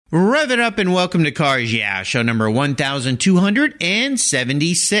Rev it up and welcome to Cars Yeah, show number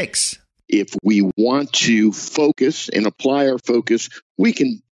 1276. If we want to focus and apply our focus, we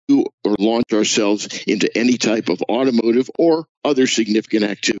can do or launch ourselves into any type of automotive or other significant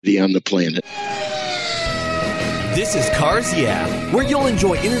activity on the planet. This is Cars Yeah, where you'll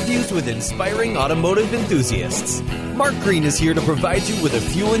enjoy interviews with inspiring automotive enthusiasts. Mark Green is here to provide you with a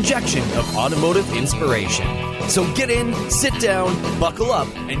fuel injection of automotive inspiration. So get in, sit down, buckle up,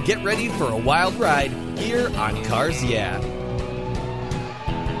 and get ready for a wild ride here on Cars Yeah.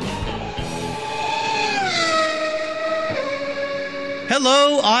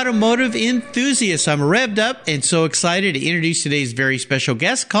 Hello, automotive enthusiasts. I'm revved up and so excited to introduce today's very special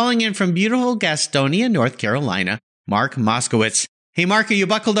guest, calling in from beautiful Gastonia, North Carolina, Mark Moskowitz. Hey, Mark, are you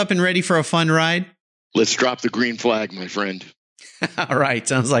buckled up and ready for a fun ride? Let's drop the green flag, my friend. All right,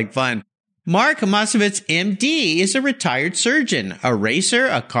 sounds like fun. Mark Moskowitz MD is a retired surgeon, a racer,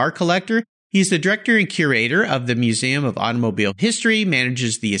 a car collector. He's the director and curator of the Museum of Automobile History,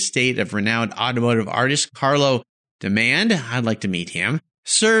 manages the estate of renowned automotive artist Carlo Demand. I'd like to meet him.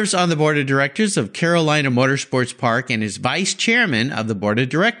 Serves on the board of directors of Carolina Motorsports Park and is vice chairman of the board of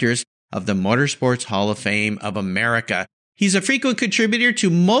directors of the Motorsports Hall of Fame of America. He's a frequent contributor to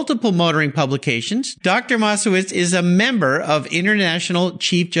multiple motoring publications. Dr. Moskowitz is a member of International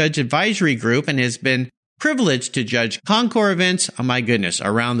Chief Judge Advisory Group and has been privileged to judge concours events,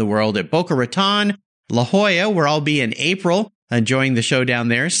 around the world at Boca Raton, La Jolla, where I'll be in April, enjoying the show down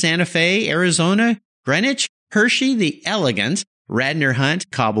there, Santa Fe, Arizona, Greenwich, Hershey, the Elegance, Radnor Hunt,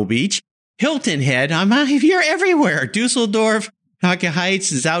 Cobble Beach, Hilton Head, you're everywhere, Dusseldorf,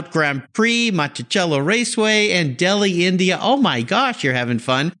 Knokke-Heist Zoute Grand Prix, Monticello Raceway, and Delhi, India. Oh my gosh, you're having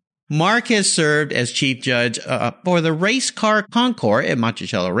fun. Mark has served as chief judge for the race car concours at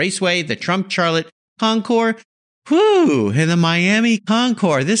Monticello Raceway, the Trump Charlotte Concours, and the Miami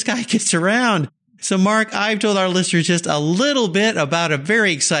Concours. This guy gets around. So, Mark, I've told our listeners just a little bit about a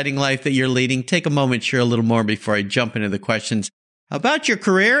very exciting life that you're leading. Take a moment, share a little more before I jump into the questions about your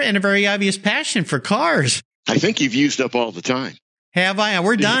career and a very obvious passion for cars. I think you've used up all the time. Have I?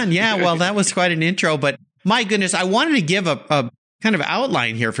 We're done. Yeah, well, that was quite an intro, but my goodness, I wanted to give a kind of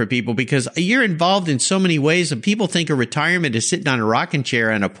outline here for people because you're involved in so many ways and people think of retirement is sitting on a rocking chair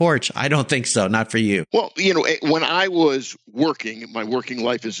on a porch. I don't think so. Not for you. Well, when I was working, my working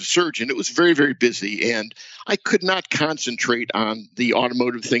life as a surgeon, it was very, very busy and I could not concentrate on the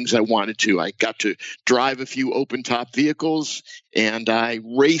automotive things I wanted to. I got to drive a few open top vehicles and I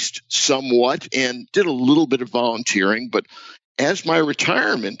raced somewhat and did a little bit of volunteering, but as my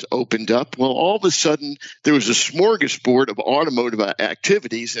retirement opened up, well, all of a sudden there was a smorgasbord of automotive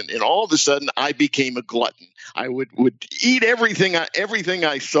activities, and all of a sudden I became a glutton. I would eat everything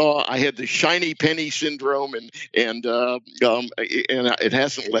I saw. I had the shiny penny syndrome, and it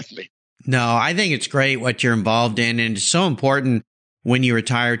hasn't left me. No, I think it's great what you're involved in, and it's so important when you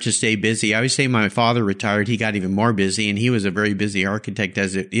retire to stay busy. I always say my father retired, he got even more busy, and he was a very busy architect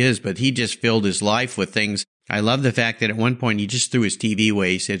as it is, but he just filled his life with things. I love the fact that at one point he just threw his TV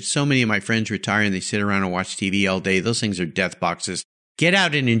away. He said, so many of my friends retire and they sit around and watch TV all day. Those things are death boxes. Get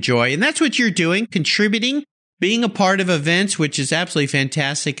out and enjoy. And that's what you're doing, contributing, being a part of events, which is absolutely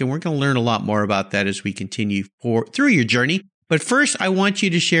fantastic. And we're going to learn a lot more about that as we continue through your journey. But first, I want you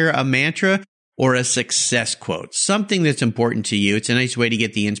to share a mantra or a success quote, something that's important to you. It's a nice way to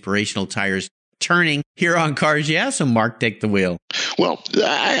get the inspirational tires turning here on Cars Yeah. So Mark, take the wheel. Well,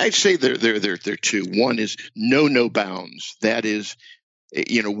 I'd say there are two. One is know no bounds. That is,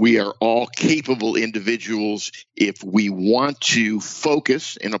 we are all capable individuals. If we want to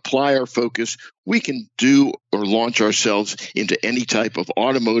focus and apply our focus, we can do or launch ourselves into any type of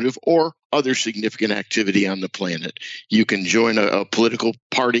automotive or other significant activity on the planet. You can join a political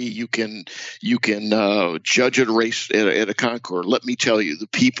party. You can judge at a race at a concours. Let me tell you, the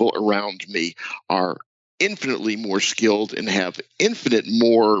people around me are infinitely more skilled and have infinite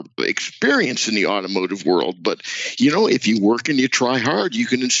more experience in the automotive world. But, if you work and you try hard, you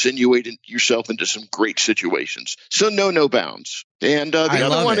can insinuate yourself into some great situations. So no bounds. And the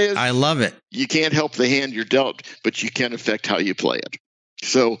other one is, I love it. You can't help the hand you're dealt, but you can affect how you play it.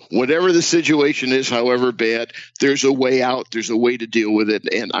 So whatever the situation is, however bad, there's a way out. There's a way to deal with it.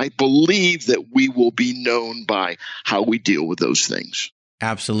 And I believe that we will be known by how we deal with those things.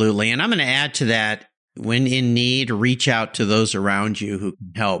 Absolutely. And I'm going to add to that, when in need, reach out to those around you who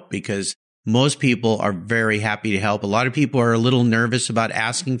can help, because most people are very happy to help. A lot of people are a little nervous about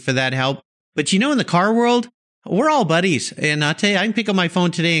asking for that help. But in the car world, we're all buddies. And I'll tell you, I can pick up my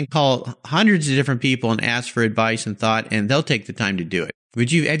phone today and call hundreds of different people and ask for advice and thought, and they'll take the time to do it.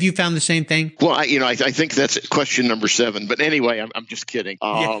 Have you found the same thing? Well, I think that's question number 7. But anyway, I'm just kidding.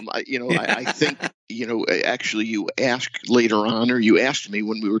 I think, actually you asked later on, or you asked me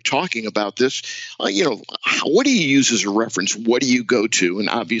when we were talking about this, what do you use as a reference? What do you go to? And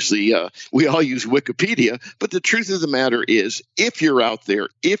obviously, we all use Wikipedia. But the truth of the matter is, if you're out there,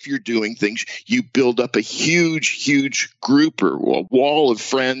 if you're doing things, you build up a huge group or a wall of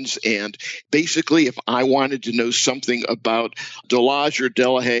friends. And basically, if I wanted to know something about Delage or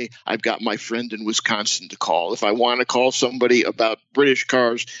Delahaye, I've got my friend in Wisconsin to call. If I want to call somebody about British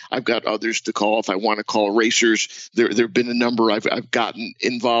cars, I've got others to call. If I want to call racers, there have been a number I've gotten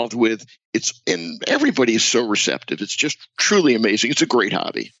involved with. And everybody is so receptive. It's just truly amazing. It's a great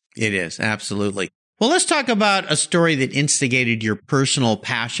hobby. It is, absolutely. Well, let's talk about a story that instigated your personal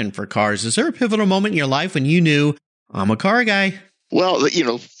passion for cars. Is there a pivotal moment in your life when you knew, I'm a car guy? Well,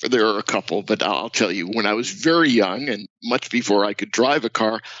 there are a couple, but I'll tell you, when I was very young and much before I could drive a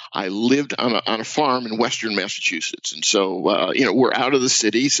car, I lived on a farm in western Massachusetts. And so, we're out of the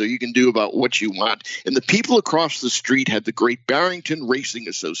city, so you can do about what you want. And the people across the street had the Great Barrington Racing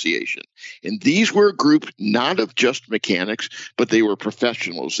Association. And these were a group not of just mechanics, but they were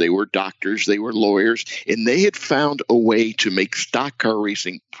professionals. They were doctors, they were lawyers, and they had found a way to make stock car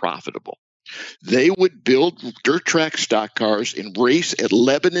racing profitable. They would build dirt track stock cars and race at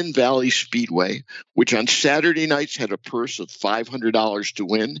Lebanon Valley Speedway, which on Saturday nights had a purse of $500 to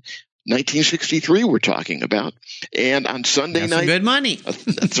win. 1963 we're talking about. And on Sunday night, good money.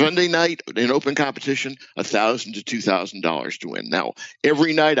 Sunday night in open competition, $1,000 to $2,000 to win. Now,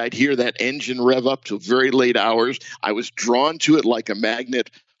 every night I'd hear that engine rev up till very late hours. I was drawn to it like a magnet.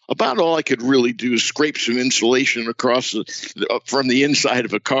 About all I could really do is scrape some insulation across from the inside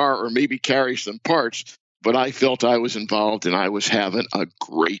of a car or maybe carry some parts. But I felt I was involved and I was having a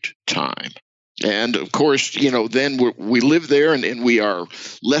great time. And of course, then we live there and we are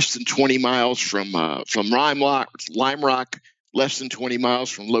less than 20 miles from Lime Rock, less than 20 miles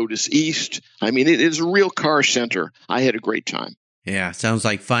from Lotus East. I mean, it is a real car center. I had a great time. Yeah, sounds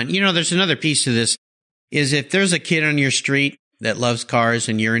like fun. There's another piece to this, is if there's a kid on your street that loves cars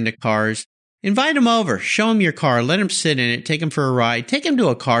and you're into cars, invite him over, show him your car, let him sit in it, take him for a ride, take him to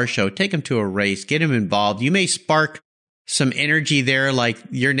a car show, take him to a race, get him involved. You may spark some energy there like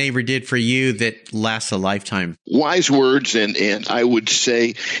your neighbor did for you that lasts a lifetime. Wise words. And I would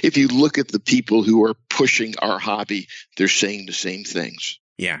say, if you look at the people who are pushing our hobby, they're saying the same things.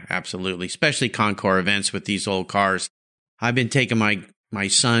 Yeah, absolutely. Especially Concours events with these old cars. I've been taking my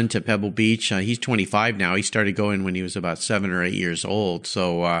son to Pebble Beach. He's 25 now. He started going when he was about 7 or 8 years old.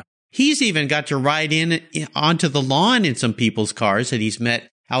 So he's even got to ride onto the lawn in some people's cars that he's met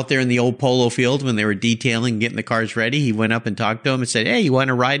out there in the old polo field when they were detailing, getting the cars ready. He went up and talked to him and said, hey, you want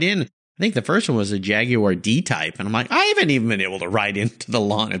to ride in? I think the first one was a Jaguar D-Type. And I'm like, I haven't even been able to ride into the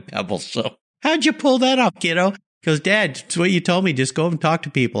lawn at Pebble. So how'd you pull that off, kiddo? Because, Dad, it's what you told me. Just go and talk to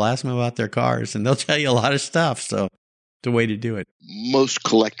people. Ask them about their cars, and they'll tell you a lot of stuff. So the way to do it. Most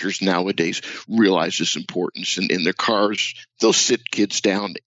collectors nowadays realize this importance. And in their cars, they'll sit kids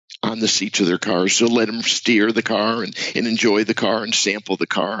down on the seats of their cars. So let them steer the car and enjoy the car and sample the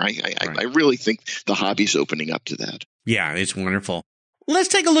car. I really think the hobby's opening up to that. Yeah, it's wonderful. Let's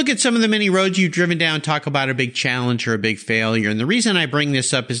take a look at some of the many roads you've driven down, talk about a big challenge or a big failure. And the reason I bring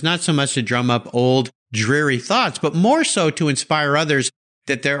this up is not so much to drum up old, dreary thoughts, but more so to inspire others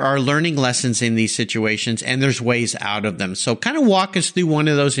that there are learning lessons in these situations and there's ways out of them. So kind of walk us through one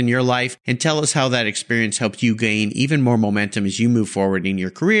of those in your life and tell us how that experience helped you gain even more momentum as you move forward in your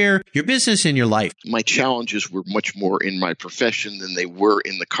career, your business, and your life. My challenges were much more in my profession than they were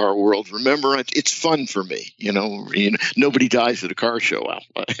in the car world. Remember, it's fun for me. Nobody dies at a car show.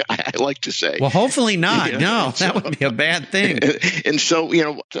 I like to say. Well, hopefully not. No, that would be a bad thing. And so,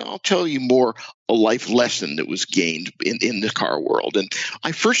 I'll tell you more a life lesson that was gained in the car world. And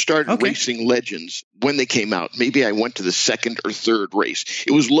I first started racing Legends when they came out. Maybe I went to the second or third race.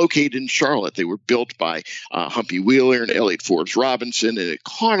 It was located in Charlotte. They were built by Humpy Wheeler and Elliott Forbes Robinson, and it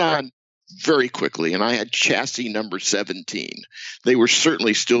caught on very quickly. And I had chassis number 17. They were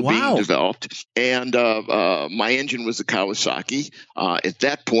certainly still being developed. And my engine was a Kawasaki. At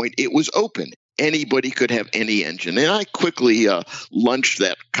that point, it was open. Anybody could have any engine. And I quickly launched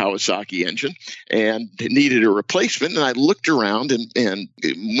that Kawasaki engine and needed a replacement. And I looked around and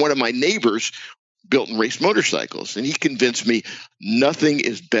one of my neighbors built and raced motorcycles. And he convinced me nothing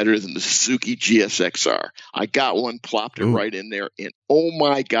is better than the Suzuki GSXR. I got one, plopped it right in there. And oh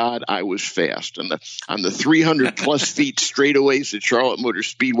my God, I was fast. And on the 300 plus feet straightaways at Charlotte Motor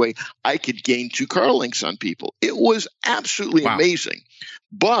Speedway, I could gain 2 car lengths on people. It was absolutely amazing.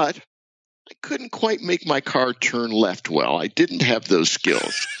 But I couldn't quite make my car turn left well. I didn't have those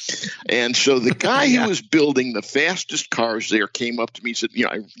skills. And so the guy who was building the fastest cars there came up to me and said,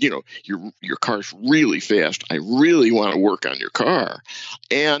 your car's really fast. I really want to work on your car.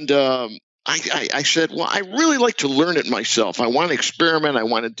 And I said, well, I really like to learn it myself. I want to experiment. I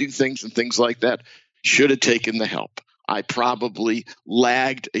want to do things and things like that. Should have taken the help. I probably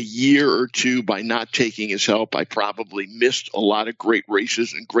lagged a year or two by not taking his help. I probably missed a lot of great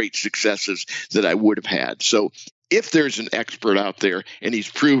races and great successes that I would have had. So if there's an expert out there and he's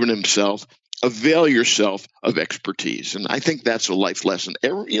proven himself, avail yourself of expertise. And I think that's a life lesson. A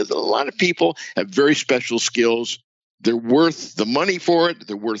lot of people have very special skills. They're worth the money for it.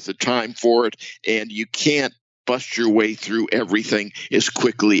 They're worth the time for it. And you can't bust your way through everything as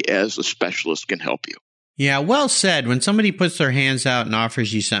quickly as a specialist can help you. Yeah, well said. When somebody puts their hands out and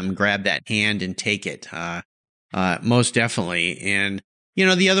offers you something, grab that hand and take it. Most definitely. And,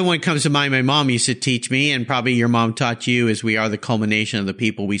 the other one comes to mind, my mom used to teach me, and probably your mom taught you, is we are the culmination of the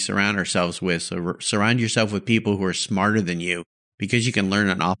people we surround ourselves with. So surround yourself with people who are smarter than you, because you can learn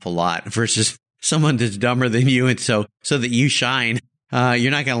an awful lot versus someone that's dumber than you. And so that you shine.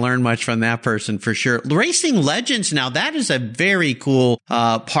 You're not going to learn much from that person for sure. Racing legends. Now, that is a very cool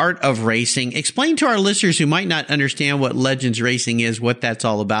part of racing. Explain to our listeners who might not understand what legends racing is, what that's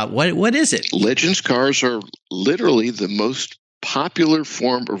all about. What is it? Legends cars are literally the most popular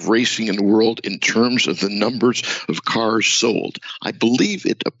form of racing in the world in terms of the numbers of cars sold. I believe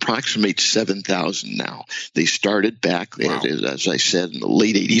it approximates 7,000 now. They started back, as I said, in the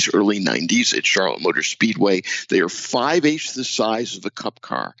late 80s, early 90s at Charlotte Motor Speedway. They are 5/8 the size of a cup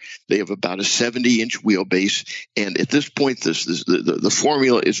car. They have about a 70-inch wheelbase. And at this point, the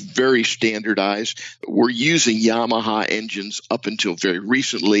formula is very standardized. We're using Yamaha engines up until very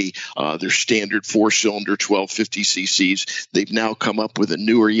recently. They're standard 4-cylinder 1250 cc's. They've now come up with a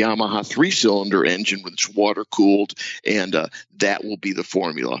newer Yamaha 3-cylinder engine with its water-cooled, and that will be the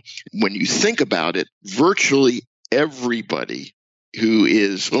formula. When you think about it, virtually everybody who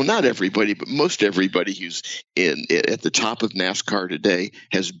is, well, not everybody, but most everybody who's at the top of NASCAR today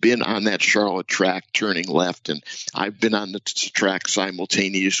has been on that Charlotte track turning left. And I've been on the track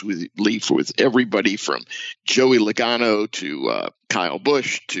simultaneously with everybody from Joey Logano to Kyle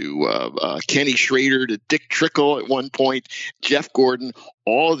Busch to Kenny Schrader to Dick Trickle at one point, Jeff Gordon.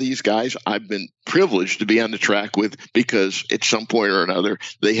 All of these guys I've been privileged to be on the track with because at some point or another,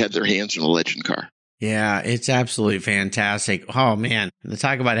 they had their hands in a legend car. Yeah, it's absolutely fantastic. Oh, man,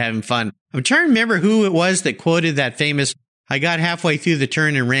 talk about having fun. I'm trying to remember who it was that quoted that famous, I got halfway through the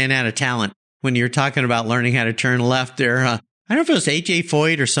turn and ran out of talent, when you're talking about learning how to turn left there. I don't know if it was AJ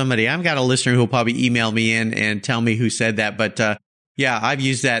Foyt or somebody. I've got a listener who will probably email me in and tell me who said that. But yeah, I've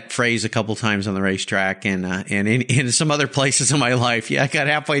used that phrase a couple times on the racetrack and in some other places in my life. Yeah, I got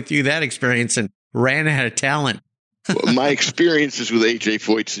halfway through that experience and ran out of talent. Well, my experiences with AJ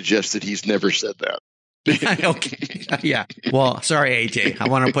Foyt suggest that he's never said that. Okay. Yeah. Well, sorry, AJ. I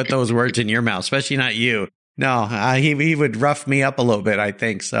want to put those words in your mouth, especially not you. No, he would rough me up a little bit, I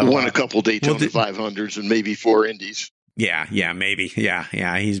think. So won a couple Daytona 500s and maybe 4 Indies. Yeah, maybe.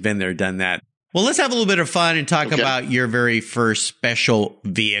 Yeah. He's been there, done that. Well, let's have a little bit of fun and talk about your very first special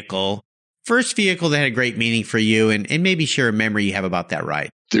vehicle. First vehicle that had a great meaning for you, and maybe share a memory you have about that ride.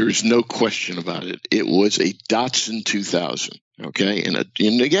 There's no question about it. It was a Datsun 2000. Okay.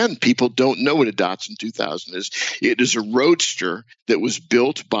 And again, people don't know what a Datsun 2000 is. It is a roadster that was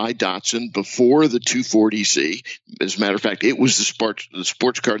built by Datsun before the 240Z. As a matter of fact, it was the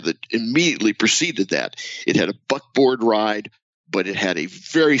sports car that immediately preceded that. It had a buckboard ride, but it had a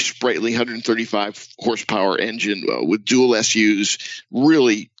very sprightly 135 horsepower engine with dual SUs,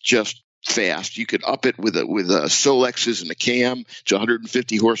 really just fast. You could up it with a Solexes and a cam to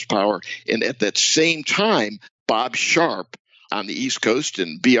 150 horsepower. And at that same time, Bob Sharp on the East Coast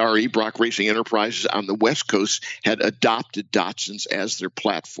and BRE, Brock Racing Enterprises, on the West Coast had adopted Datsuns as their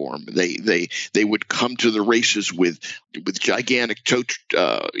platform. They would come to the races with gigantic tow,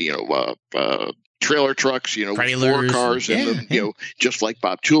 trailer trucks, with 4 cars in them, just like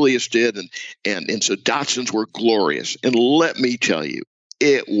Bob Tullius did, and so Datsuns were glorious. And let me tell you,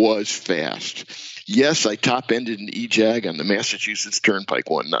 it was fast. Yes, I top-ended an E-Jag on the Massachusetts Turnpike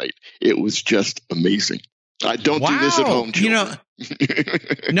one night. It was just amazing. I don't do this at home, children.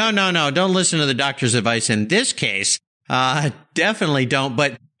 No. Don't listen to the doctor's advice in this case. Definitely don't.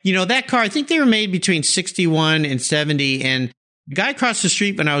 But, that car, I think they were made between 61 and 70. And the guy across the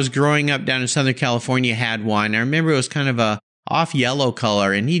street when I was growing up down in Southern California had one. I remember it was kind of a off yellow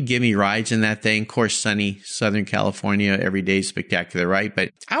color, and he'd give me rides in that thing. Of course, sunny Southern California, every day spectacular, right? But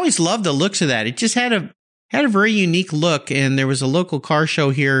I always loved the looks of that. It just had a very unique look. And there was a local car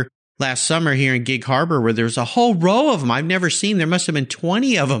show here last summer here in Gig Harbor where there's a whole row of them I've never seen. There must have been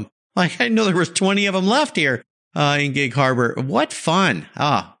 20 of them. Like, I know there was 20 of them left here in Gig Harbor. What fun.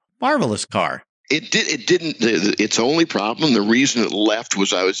 Marvelous car. It didn't. Its only problem, the reason it left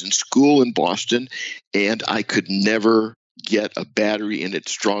was I was in school in Boston and I could never get a battery in it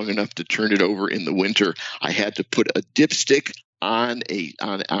strong enough to turn it over in the winter. I had to put a dipstick on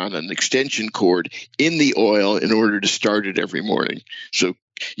an extension cord in the oil in order to start it every morning. So,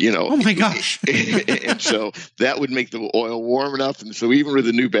 oh my gosh. And so that would make the oil warm enough. And so even with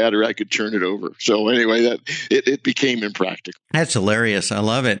a new battery, I could turn it over. So anyway, it became impractical. That's hilarious. I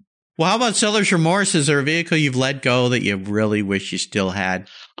love it. Well, how about seller's remorse? Is there a vehicle you've let go that you really wish you still had?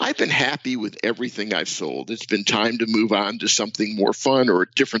 I've been happy with everything I've sold. It's been time to move on to something more fun or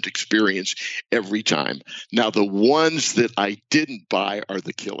a different experience every time. Now, the ones that I didn't buy are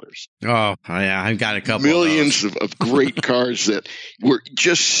the killers. Oh, yeah, I've got a couple millions of great cars that were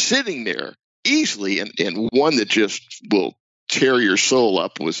just sitting there easily. And one that just will tear your soul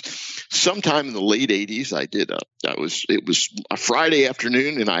up was sometime in the late 80s. It was a Friday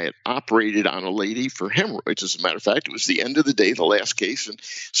afternoon and I had operated on a lady for hemorrhoids. As a matter of fact, it was the end of the day, the last case. And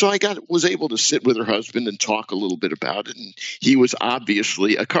so I was able to sit with her husband and talk a little bit about it. And he was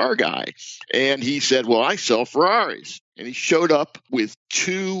obviously a car guy. And he said, well, I sell Ferraris. And he showed up with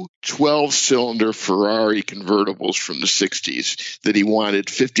two 12-cylinder Ferrari convertibles from the 60s that he wanted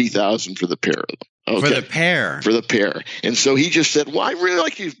 $50,000 for the pair of them. Okay. For the pair. For the pair. And so he just said, well, I really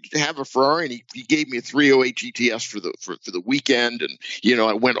like you to have a Ferrari. And he gave me a 308 GTS for the weekend. And,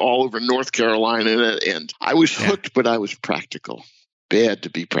 I went all over North Carolina in it. And I was hooked, but I was practical. Bad to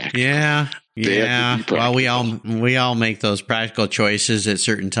be practical. Yeah. Well, we all make those practical choices at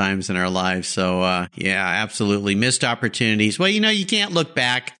certain times in our lives. So, absolutely. Missed opportunities. Well, you can't look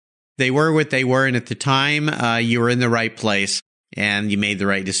back. They were what they were. And at the time, you were in the right place. And you made the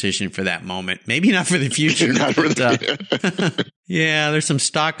right decision for that moment. Maybe not for the future. Yeah, there's some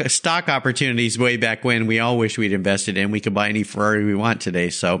stock opportunities way back when we all wish we'd invested in. We could buy any Ferrari we want today.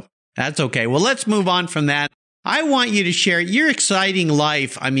 So that's okay. Well, let's move on from that. I want you to share your exciting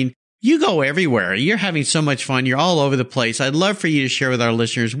life. I mean, you go everywhere. You're having so much fun. You're all over the place. I'd love for you to share with our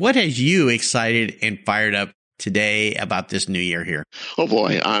listeners, what has you excited and fired up today about this new year here? Oh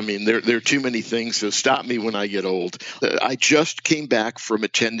boy. I mean, there are too many things. So stop me when I get old. I just came back from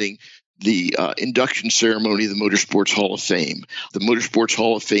attending the induction ceremony of the Motorsports Hall of Fame. The Motorsports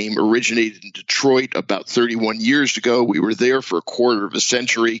Hall of Fame originated in Detroit about 31 years ago. We were there for a quarter of a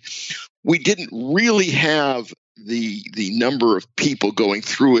century. We didn't really have the number of people going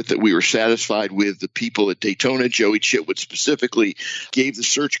through it that we were satisfied with. The people at Daytona, Joey Chitwood specifically, gave the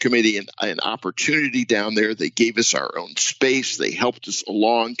search committee an opportunity down there. They gave us our own space. They helped us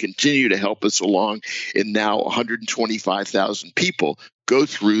along, continue to help us along, and now 125,000 people go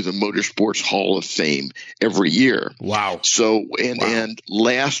through the Motorsports Hall of Fame every year. Wow. So, and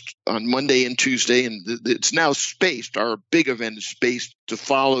last on Monday and Tuesday, and it's now spaced, our big event is spaced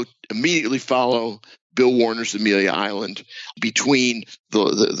to immediately follow Bill Warner's Amelia Island, between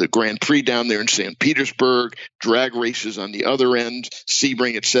the Grand Prix down there in St. Petersburg, drag races on the other end,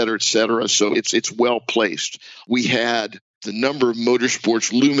 Sebring, et cetera, et cetera. So it's well placed. We had the number of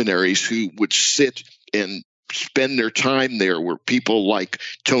motorsports luminaries who would sit and spend their time there were people like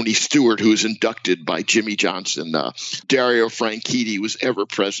Tony Stewart, who was inducted by Jimmy Johnson. Dario Franchitti was ever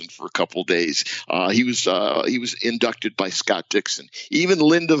present for a couple days. He was inducted by Scott Dixon. Even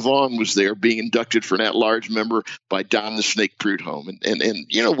Linda Vaughn was there, being inducted for an at-large member by Don the Snake Prudhomme.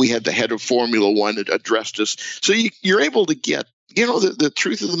 And we had the head of Formula One that addressed us. So you're able to get, the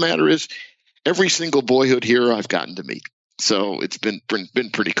truth of the matter is, every single boyhood hero I've gotten to meet. So it's been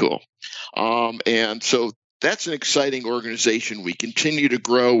pretty cool. And so that's an exciting organization. We continue to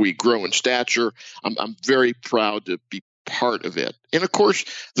grow. We grow in stature. I'm very proud to be part of it. And of course,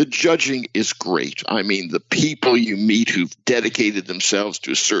 the judging is great. I mean, the people you meet who've dedicated themselves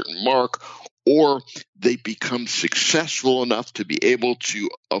to a certain mark, or they become successful enough to be able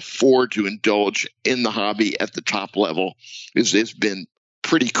to afford to indulge in the hobby at the top level, has been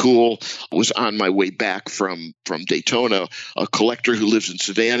pretty cool. I was on my way back from Daytona. A collector who lives in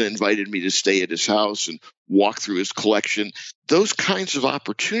Savannah invited me to stay at his house and walk through his collection. Those kinds of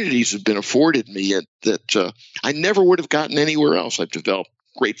opportunities have been afforded me that I never would have gotten anywhere else. I've developed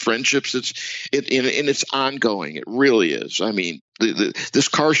great friendships. It's ongoing. It really is. I mean, this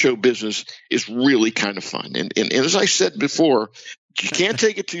car show business is really kind of fun. And as I said before, you can't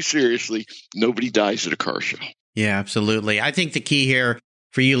take it too seriously. Nobody dies at a car show. Yeah, absolutely. I think the key here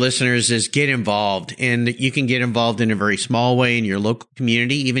for you listeners is get involved, and you can get involved in a very small way in your local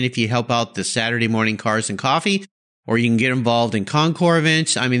community. Even if you help out the Saturday morning cars and coffee, or you can get involved in concours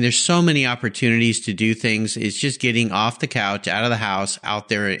events. I mean, there's so many opportunities to do things. It's just getting off the couch, out of the house, out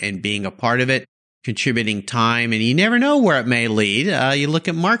there and being a part of it, contributing time, and you never know where it may lead. You look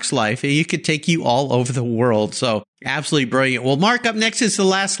at Mark's life, it could take you all over the world. So absolutely brilliant. Well, Mark, up next is the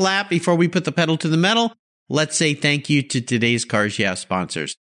last lap before we put the pedal to the metal. Let's say thank you to today's Cars Yeah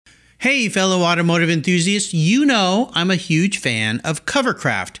sponsors. Hey, fellow automotive enthusiasts, you know I'm a huge fan of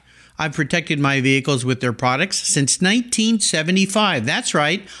Covercraft. I've protected my vehicles with their products since 1975. That's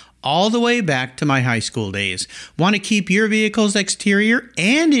right, all the way back to my high school days. Want to keep your vehicle's exterior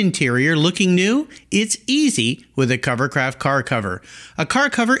and interior looking new? It's easy with a Covercraft car cover. A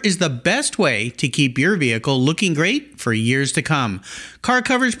car cover is the best way to keep your vehicle looking great for years to come. Car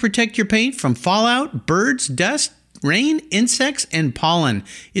covers protect your paint from fallout, birds, dust, rain, insects, and pollen.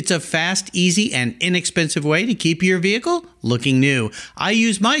 It's a fast, easy, and inexpensive way to keep your vehicle looking new. I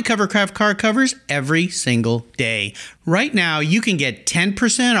use my Covercraft car covers every single day. Right now, you can get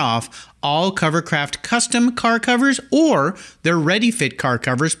 10% off all Covercraft custom car covers or their ready-fit car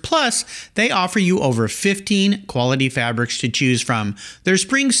covers. Plus, they offer you over 15 quality fabrics to choose from. Their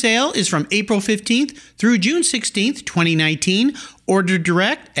spring sale is from April 15th through June 16th, 2019. Order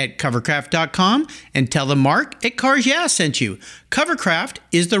direct at covercraft.com and tell them Mark at Cars Yeah sent you. Covercraft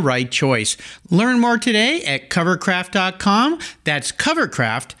is the right choice. Learn more today at covercraft.com. That's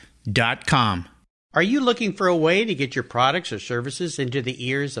covercraft.com. Are you looking for a way to get your products or services into the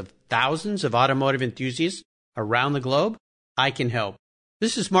ears of thousands of automotive enthusiasts around the globe? I can help.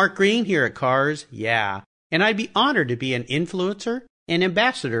 This is Mark Green here at Cars Yeah, and I'd be honored to be an influencer and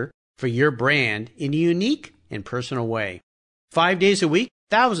ambassador for your brand in a unique and personal way. 5 days a week,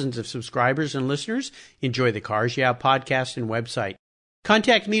 thousands of subscribers and listeners enjoy the Cars Yeah podcast and website.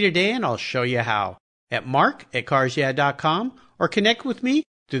 Contact me today and I'll show you how at mark@carsyeah.com or connect with me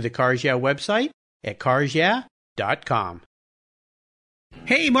through the Cars Yeah website at carsyeah.com.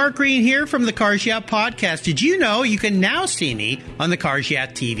 Hey, Mark Green here from the Cars Yeah podcast. Did you know you can now see me on the Cars Yeah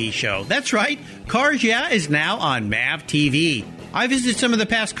TV show? That's right, Cars Yeah is now on MAV TV. I visit some of the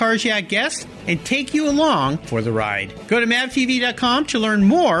past Cars Yeah guests and take you along for the ride. Go to mavtv.com to learn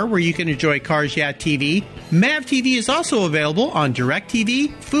more where you can enjoy Cars Yeah TV. MAV TV is also available on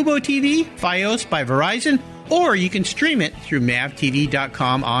DirecTV, Fubo TV, Fios by Verizon, or you can stream it through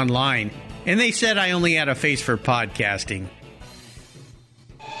mavtv.com online. And they said I only had a face for podcasting.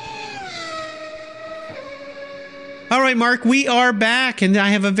 All right, Mark, we are back, and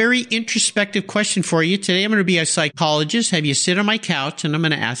I have a very introspective question for you. Today, I'm going to be a psychologist, have you sit on my couch, and I'm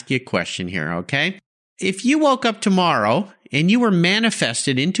going to ask you a question here, okay? If you woke up tomorrow and you were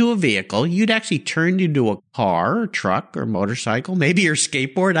manifested into a vehicle, you'd actually turned into a car or truck or motorcycle, maybe your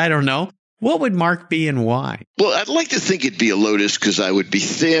skateboard, I don't know. What would Mark be and why? Well, I'd like to think it'd be a Lotus because I would be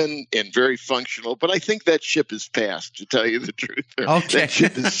thin and very functional, but I think that ship has passed, to tell you the truth. Okay. That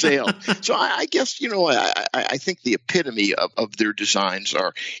ship has sailed. So I guess, I think the epitome of their designs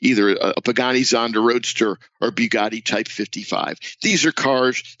are either a Pagani Zonda Roadster or Bugatti Type 55. These are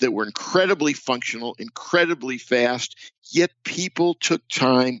cars that were incredibly functional, incredibly fast, yet people took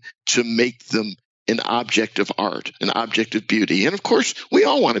time to make them an object of art, an object of beauty. And of course, we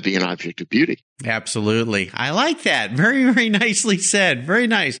all want to be an object of beauty. Absolutely. I like that. Very, very nicely said. Very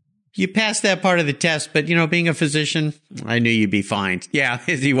nice. You passed that part of the test, but, being a physician, I knew you'd be fine. Yeah,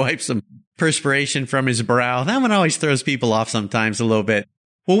 as he wipes some perspiration from his brow. That one always throws people off sometimes a little bit.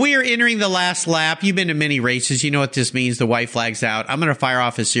 Well, we are entering the last lap. You've been to many races. You know what this means. The white flag's out. I'm going to fire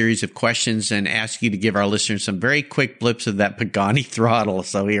off a series of questions and ask you to give our listeners some very quick blips of that Pagani throttle.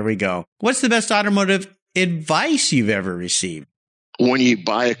 So here we go. What's the best automotive advice you've ever received? When you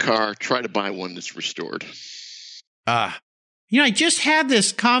buy a car, try to buy one that's restored. I just had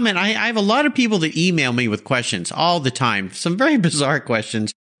this comment. I have a lot of people that email me with questions all the time. Some very bizarre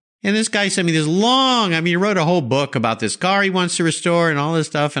questions. And this guy sent me this he wrote a whole book about this car he wants to restore and all this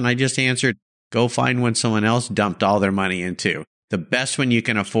stuff. And I just answered, go find one someone else dumped all their money into. The best one you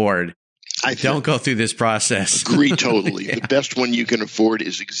can afford. Don't go through this process. Agree totally. Yeah. The best one you can afford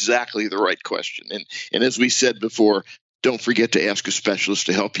is exactly the right question. And as we said before, don't forget to ask a specialist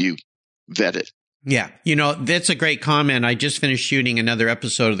to help you vet it. Yeah. That's a great comment. I just finished shooting another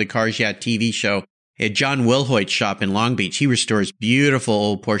episode of the Cars Yeah TV show at John Wilhoit's shop in Long Beach. He restores beautiful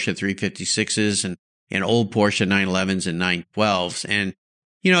old Porsche 356s and old Porsche 911s and 912s. And,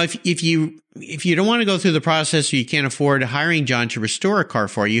 if you don't want to go through the process or you can't afford hiring John to restore a car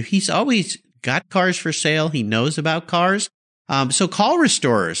for you, he's always got cars for sale. He knows about cars. So call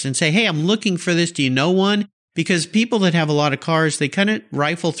restorers and say, hey, I'm looking for this. Do you know one? Because people that have a lot of cars, they kind of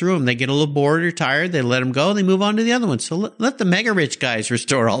rifle through them. They get a little bored or tired. They let them go. They move on to the other ones. So let the mega rich guys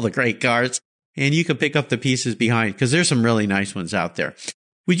restore all the great cars. and you can pick up the pieces behind because there's some really nice ones out there.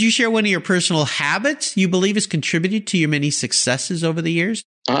 Would you share one of your personal habits you believe has contributed to your many successes over the years?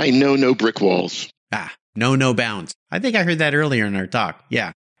 I know no brick walls. No bounds. I think I heard that earlier in our talk.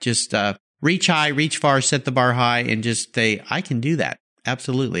 Yeah. Just reach high, reach far, set the bar high, and just say, I can do that.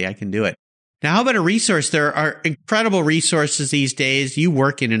 Absolutely, I can do it. Now, how about a resource? There are incredible resources these days. You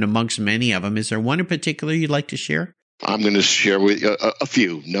work in and amongst many of them. Is there one in particular you'd like to share? I'm going to share with you a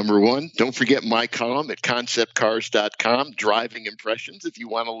few. Number one, don't forget my column at conceptcars.com, Driving Impressions, if you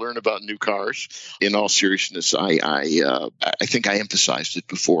want to learn about new cars. In all seriousness, I think I emphasized it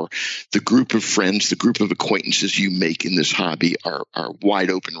before. The group of friends, the group of acquaintances you make in this hobby are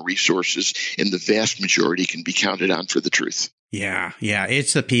wide open resources, and the vast majority can be counted on for the truth. Yeah,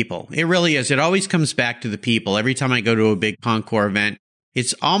 it's the people. It really is. It always comes back to the people. Every time I go to a big concours event,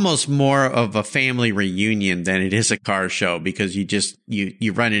 it's almost more of a family reunion than it is a car show because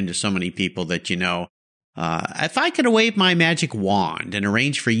you run into so many people that you know. If I could wave my magic wand and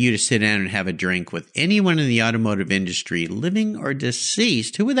arrange for you to sit down and have a drink with anyone in the automotive industry, living or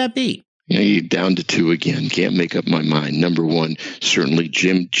deceased, who would that be? Yeah, you're down to two again. Can't make up my mind. Number one, certainly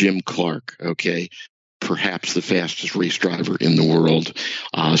Jim Clark. Okay. Perhaps the fastest race driver in the world,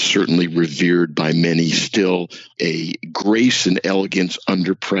 certainly revered by many, still a grace and elegance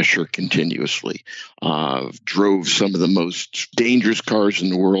under pressure continuously. Drove some of the most dangerous cars in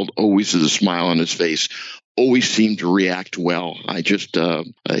the world, always with a smile on his face, always seemed to react well. He's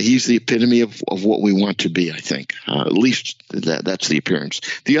the epitome of what we want to be, I think. At least that's the appearance.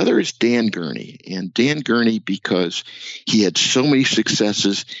 The other is Dan Gurney. And Dan Gurney, because he had so many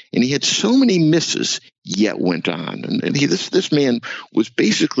successes and he had so many misses, yet went on. And this man was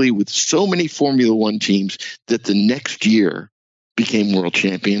basically with so many Formula One teams that the next year became world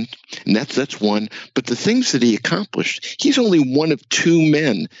champion. And that's one. But the things that he accomplished, he's only one of two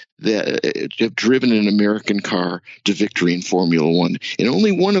men that have driven an American car to victory in Formula One, and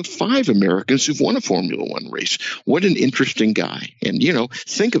only one of 5 Americans who've won a Formula One race. What an interesting guy. And,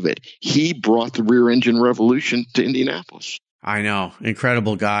 think of it. He brought the rear engine revolution to Indianapolis. I know.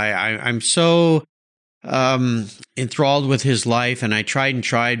 Incredible guy. I'm so enthralled with his life, and I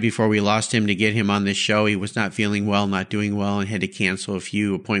tried before we lost him to get him on this show. He was not feeling well, not doing well, and had to cancel a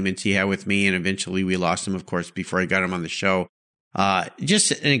few appointments he had with me, and eventually we lost him, of course, before I got him on the show. Just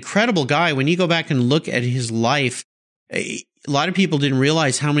an incredible guy. When you go back and look at his life, a lot of people didn't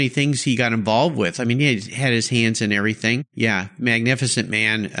realize how many things he got involved with. I mean, he had his hands in everything. Yeah, magnificent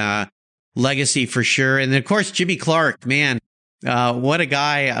man. Legacy for sure. And then, of course, Jimmy Clark, man. What a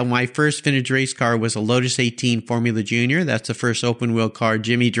guy. My first vintage race car was a Lotus 18 Formula Junior. That's the first open wheel car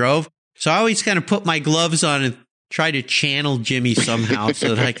Jimmy drove. So I always kind of put my gloves on and try to channel Jimmy somehow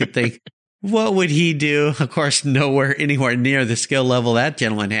so that I could think, what would he do? Of course, anywhere near the skill level that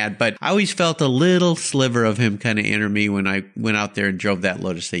gentleman had. But I always felt a little sliver of him kind of enter me when I went out there and drove that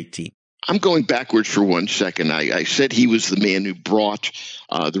Lotus 18. I'm going backwards for 1 second. I said he was the man who brought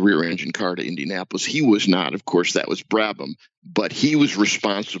the rear engine car to Indianapolis. He was not. Of course, that was Brabham. But he was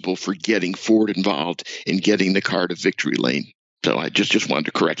responsible for getting Ford involved in getting the car to victory lane. So I just wanted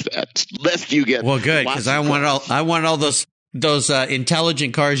to correct that. Lest you get good, because I wanted all those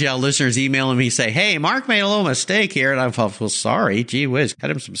intelligent cars listeners emailing me say, hey, Mark made a little mistake here. And I thought, well, sorry, gee whiz, cut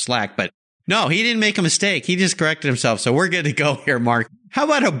him some slack. But no, he didn't make a mistake. He just corrected himself. So we're good to go here, Mark. How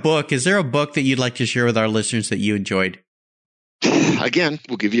about a book? Is there a book that you'd like to share with our listeners that you enjoyed? Again,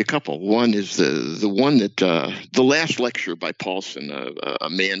 we'll give you a couple. One is the one that The Last Lecture by Paulson, a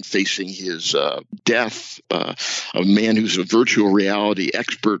man facing his death, a man who's a virtual reality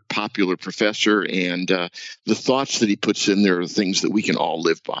expert, popular professor, and the thoughts that he puts in there are things that we can all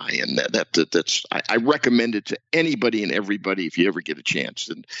live by. And I recommend it to anybody and everybody if you ever get a chance.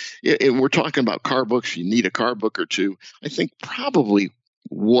 And we're talking about car books. You need a car book or two. I think probably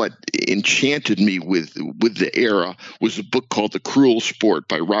what enchanted me with the era was a book called The Cruel Sport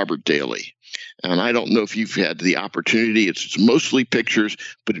by Robert Daly. And I don't know if you've had the opportunity. It's mostly pictures,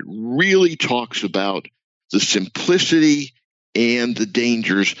 but it really talks about the simplicity and the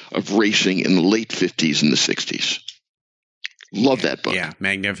dangers of racing in the late 50s and the 60s. Love that book. Yeah,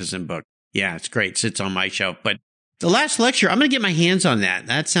 magnificent book. Yeah, it's great. Sits on my shelf. But The Last Lecture, I'm going to get my hands on that.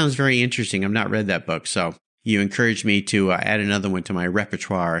 That sounds very interesting. I've not read that book, so you encouraged me to add another one to my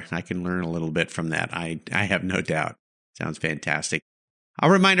repertoire. I can learn a little bit from that. I have no doubt. Sounds fantastic.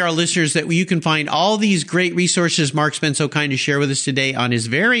 I'll remind our listeners that you can find all these great resources Mark's been so kind to share with us today on his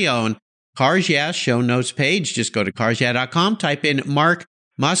very own Cars Yeah show notes page. Just go to carsyeah.com, type in Mark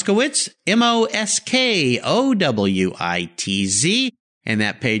Moskowitz, Moskowitz, and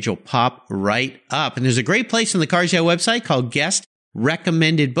that page will pop right up. And there's a great place on the Cars Yeah website called Guest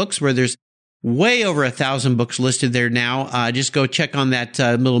Recommended Books, where there's Way over 1,000 books listed there now. Just go check on that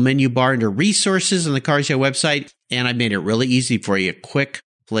little menu bar under resources on the Cars Yeah website. And I made it really easy for you. Quick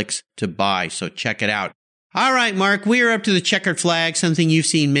clicks to buy. So check it out. All right, Mark, we are up to the checkered flag, something you've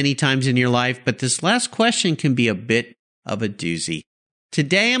seen many times in your life. But this last question can be a bit of a doozy.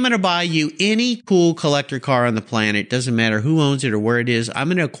 Today, I'm going to buy you any cool collector car on the planet. Doesn't matter who owns it or where it is. I'm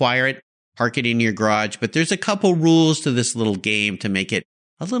going to acquire it, park it in your garage. But there's a couple rules to this little game to make it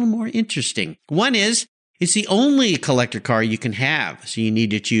a little more interesting. One is, it's the only collector car you can have, so you need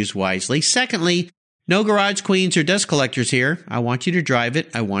to choose wisely. Secondly, no garage queens or dust collectors here. I want you to drive it.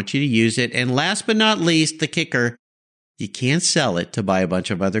 I want you to use it. And last but not least, the kicker, you can't sell it to buy a bunch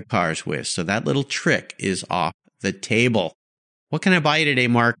of other cars with. So that little trick is off the table. What can I buy you today,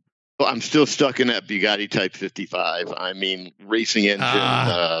 Mark? Well, I'm still stuck in that Bugatti Type 55. I mean, racing engine,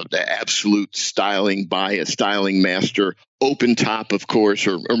 the absolute styling by a styling master, open top, of course,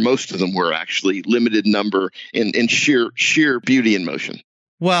 or most of them were actually limited number and sheer beauty in motion.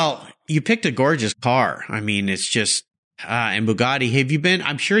 Well, you picked a gorgeous car. I mean, it's just, and Bugatti, have you been,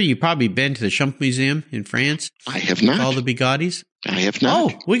 I'm sure you've probably been to the Champ Museum in France. I have not. All the Bugattis. I have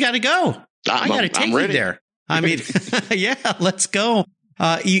not. Oh, we got to go. I got to take you there. I mean, yeah, let's go.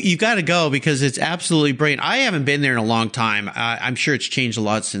 You got to go because it's absolutely brilliant. I haven't been there in a long time. I'm sure it's changed a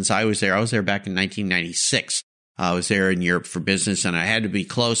lot since I was there. I was there back in 1996. I was there in Europe for business and I had to be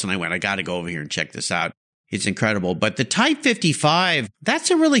close and I got to go over here and check this out. It's incredible. But the Type 55, that's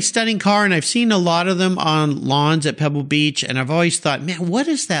a really stunning car. And I've seen a lot of them on lawns at Cobble Beach. And I've always thought, man, what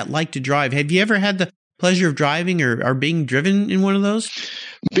is that like to drive? Have you ever had the pleasure of driving or being driven in one of those?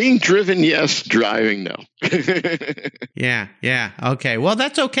 Being driven, yes. Driving, no. Yeah. Okay. Well,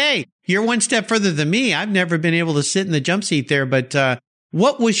 that's okay. You're one step further than me. I've never been able to sit in the jump seat there. But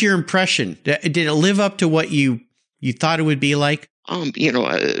what was your impression? Did it live up to what you thought it would be like? By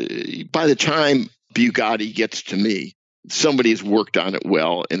the time Bugatti gets to me, somebody's worked on it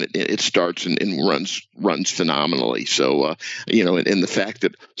well, and it starts and runs phenomenally. So, and the fact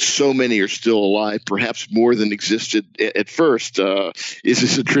that so many are still alive, perhaps more than existed at first,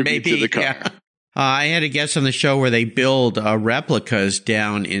 is a tribute to the car. Yeah. I had a guest on the show where they build replicas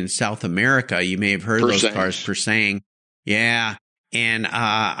down in South America. You may have heard those cars, Persang. Yeah. And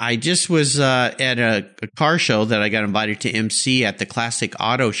I just was at a car show that I got invited to MC at the Classic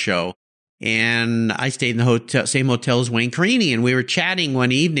Auto Show. And I stayed in the same hotel as Wayne Carini. And we were chatting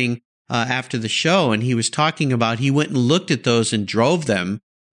one evening after the show. And he was talking about he went and looked at those and drove them.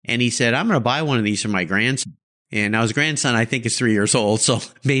 And he said, I'm going to buy one of these for my grandson. And now his grandson, I think, is 3 years old. So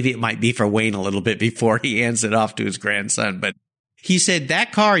maybe it might be for Wayne a little bit before he hands it off to his grandson. But he said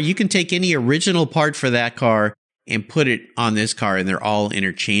that car, you can take any original part for that car and put it on this car, and they're all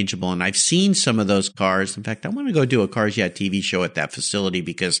interchangeable. And I've seen some of those cars. In fact, I want to go do a Cars Yeah TV show at that facility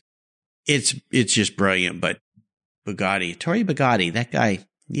because it's just brilliant. But Bugatti, Torre Bugatti, that guy,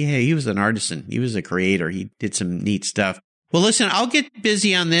 yeah, he was an artisan. He was a creator. He did some neat stuff. Well, listen, I'll get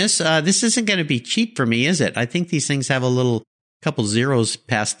busy on this. This isn't going to be cheap for me, is it? I think these things have a couple zeros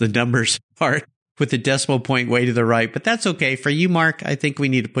past the numbers part with the decimal point way to the right. But that's okay. For you, Mark, I think we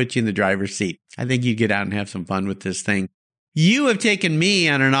need to put you in the driver's seat. I think you get out and have some fun with this thing. You have taken me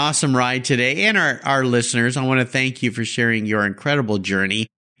on an awesome ride today, and our listeners. I want to thank you for sharing your incredible journey,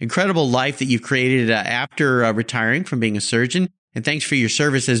 incredible life that you've created after retiring from being a surgeon. And thanks for your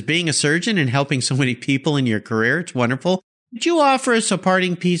service as being a surgeon and helping so many people in your career. It's wonderful. Would you offer us a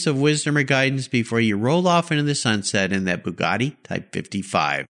parting piece of wisdom or guidance before you roll off into the sunset in that Bugatti Type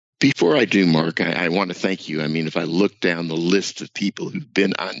 55? Before I do, Mark, I want to thank you. I mean, if I look down the list of people who've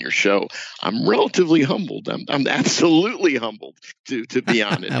been on your show, I'm relatively humbled. I'm absolutely humbled, to be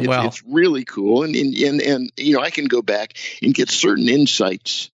honest. Well, it's really cool. And I can go back and get certain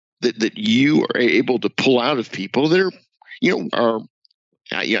insights that you are able to pull out of people that are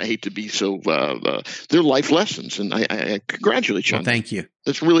I hate to be so, they're life lessons, and I congratulate you. Well, thank you.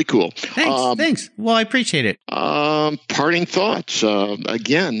 That's really cool. Thanks. Well, I appreciate it. Parting thoughts.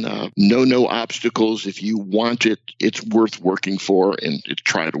 Again, no obstacles. If you want it, it's worth working for, and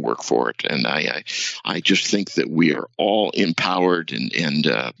try to work for it. And I just think that we are all empowered,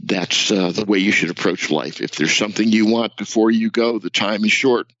 and that's the way you should approach life. If there's something you want before you go, the time is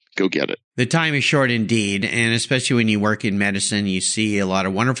short. Go get it. The time is short indeed. And especially when you work in medicine, you see a lot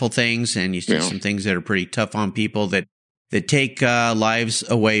of wonderful things, and you see some things that are pretty tough on people that take lives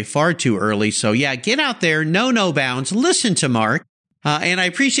away far too early. So yeah, get out there, no bounds, listen to Mark. And I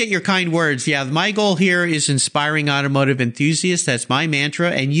appreciate your kind words. Yeah, my goal here is inspiring automotive enthusiasts. That's my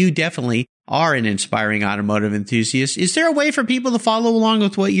mantra. And you definitely are an inspiring automotive enthusiast. Is there a way for people to follow along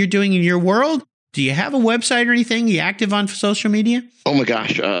with what you're doing in your world? Do you have a website or anything? You active on social media? Oh my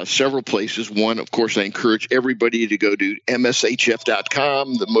gosh, several places. One, of course, I encourage everybody to go to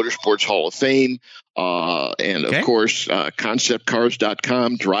mshf.com, the Motorsports Hall of Fame, and of course,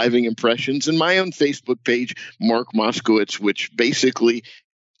 conceptcars.com, driving impressions, and my own Facebook page, Mark Moskowitz, which basically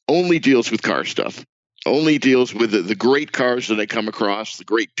only deals with car stuff. Only deals with the great cars that I come across, the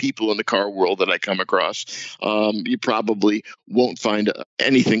great people in the car world that I come across. You probably won't find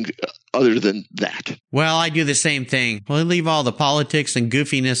anything other than that. Well, I do the same thing. We'll leave all the politics and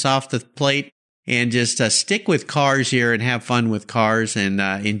goofiness off the plate and just stick with cars here and have fun with cars and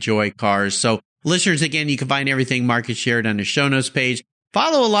enjoy cars. So, listeners, again, you can find everything Mark has shared on the show notes page.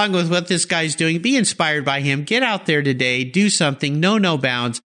 Follow along with what this guy's doing. Be inspired by him. Get out there today. Do something. No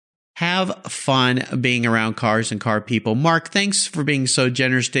bounds. Have fun being around cars and car people. Mark, thanks for being so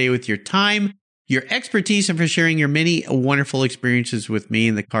generous today with your time, your expertise, and for sharing your many wonderful experiences with me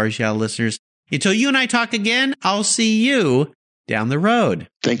and the Cars Yeah listeners. Until you and I talk again, I'll see you down the road.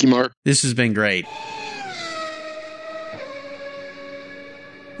 Thank you, Mark. This has been great.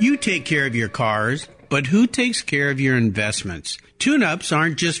 You take care of your cars, but who takes care of your investments? Tune-ups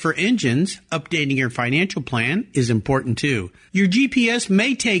aren't just for engines. Updating your financial plan is important too. Your GPS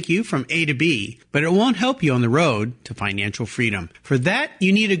may take you from A to B, but it won't help you on the road to financial freedom. For that,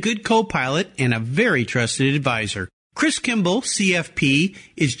 you need a good co-pilot and a very trusted advisor. Chris Kimball, CFP,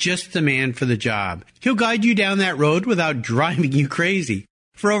 is just the man for the job. He'll guide you down that road without driving you crazy.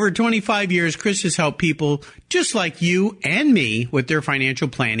 For over 25 years, Chris has helped people just like you and me with their financial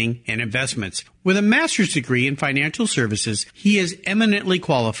planning and investments. With a master's degree in financial services, he is eminently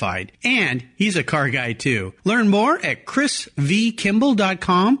qualified, and he's a car guy too. Learn more at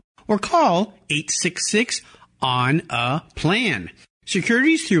chrisvkimball.com or call 866-ON-A-PLAN.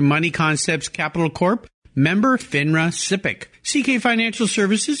 Securities through Money Concepts Capital Corp., member FINRA SIPC. CK Financial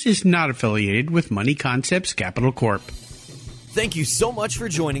Services is not affiliated with Money Concepts Capital Corp. Thank you so much for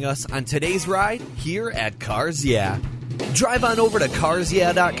joining us on today's ride here at Cars Yeah. Drive on over to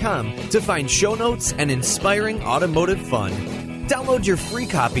carsyeah.com to find show notes and inspiring automotive fun. Download your free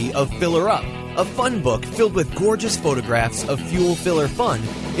copy of Filler Up, a fun book filled with gorgeous photographs of fuel filler fun,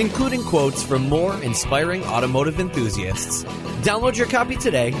 including quotes from more inspiring automotive enthusiasts. Download your copy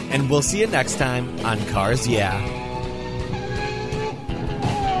today, and we'll see you next time on Cars Yeah.